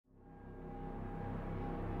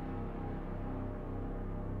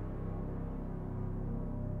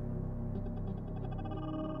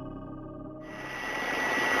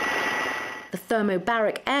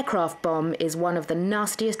thermobaric aircraft bomb is one of the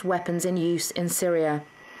nastiest weapons in use in Syria.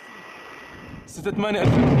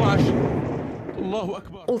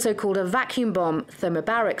 Also called a vacuum bomb,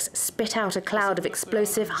 thermobarics spit out a cloud of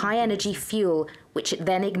explosive high-energy fuel, which it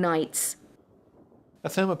then ignites. A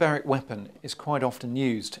thermobaric weapon is quite often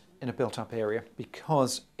used in a built-up area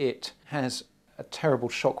because it has a terrible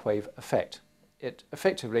shockwave effect. It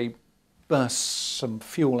effectively bursts some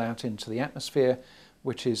fuel out into the atmosphere,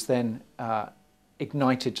 which is then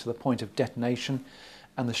ignited to the point of detonation,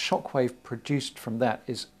 and the shockwave produced from that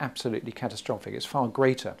is absolutely catastrophic. It's far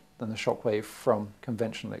greater than the shockwave from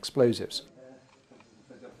conventional explosives.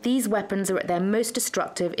 These weapons are at their most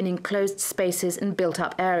destructive in enclosed spaces and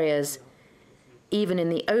built-up areas. Even in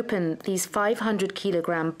the open, these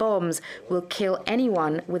 500-kilogram bombs will kill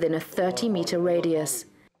anyone within a 30-meter radius.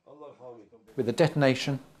 With the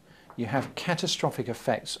detonation, you have catastrophic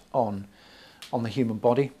effects on the human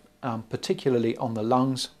body, particularly on the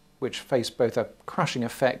lungs, which face both a crushing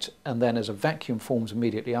effect and then, as a vacuum forms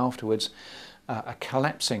immediately afterwards, a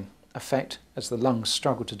collapsing effect as the lungs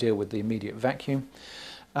struggle to deal with the immediate vacuum.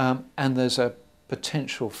 And there's a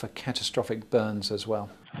potential for catastrophic burns as well.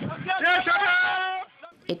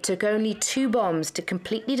 It took only 2 bombs to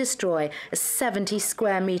completely destroy a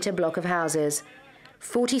 70-square-meter block of houses.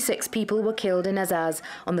 46 people were killed in Azaz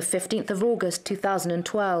on the 15th of August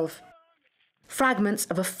 2012. Fragments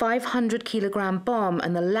of a 500-kilogram bomb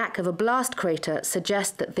and the lack of a blast crater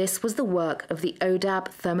suggest that this was the work of the ODAB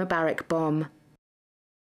thermobaric bomb.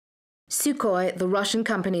 Sukhoi, the Russian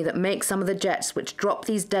company that makes some of the jets which drop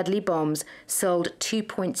these deadly bombs, sold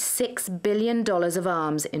 $2.6 billion of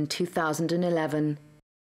arms in 2011.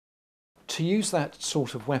 To use that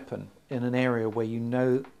sort of weapon in an area where you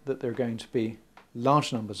know that there are going to be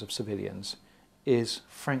large numbers of civilians is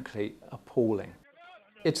frankly appalling.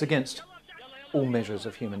 It's against all measures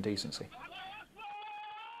of human decency.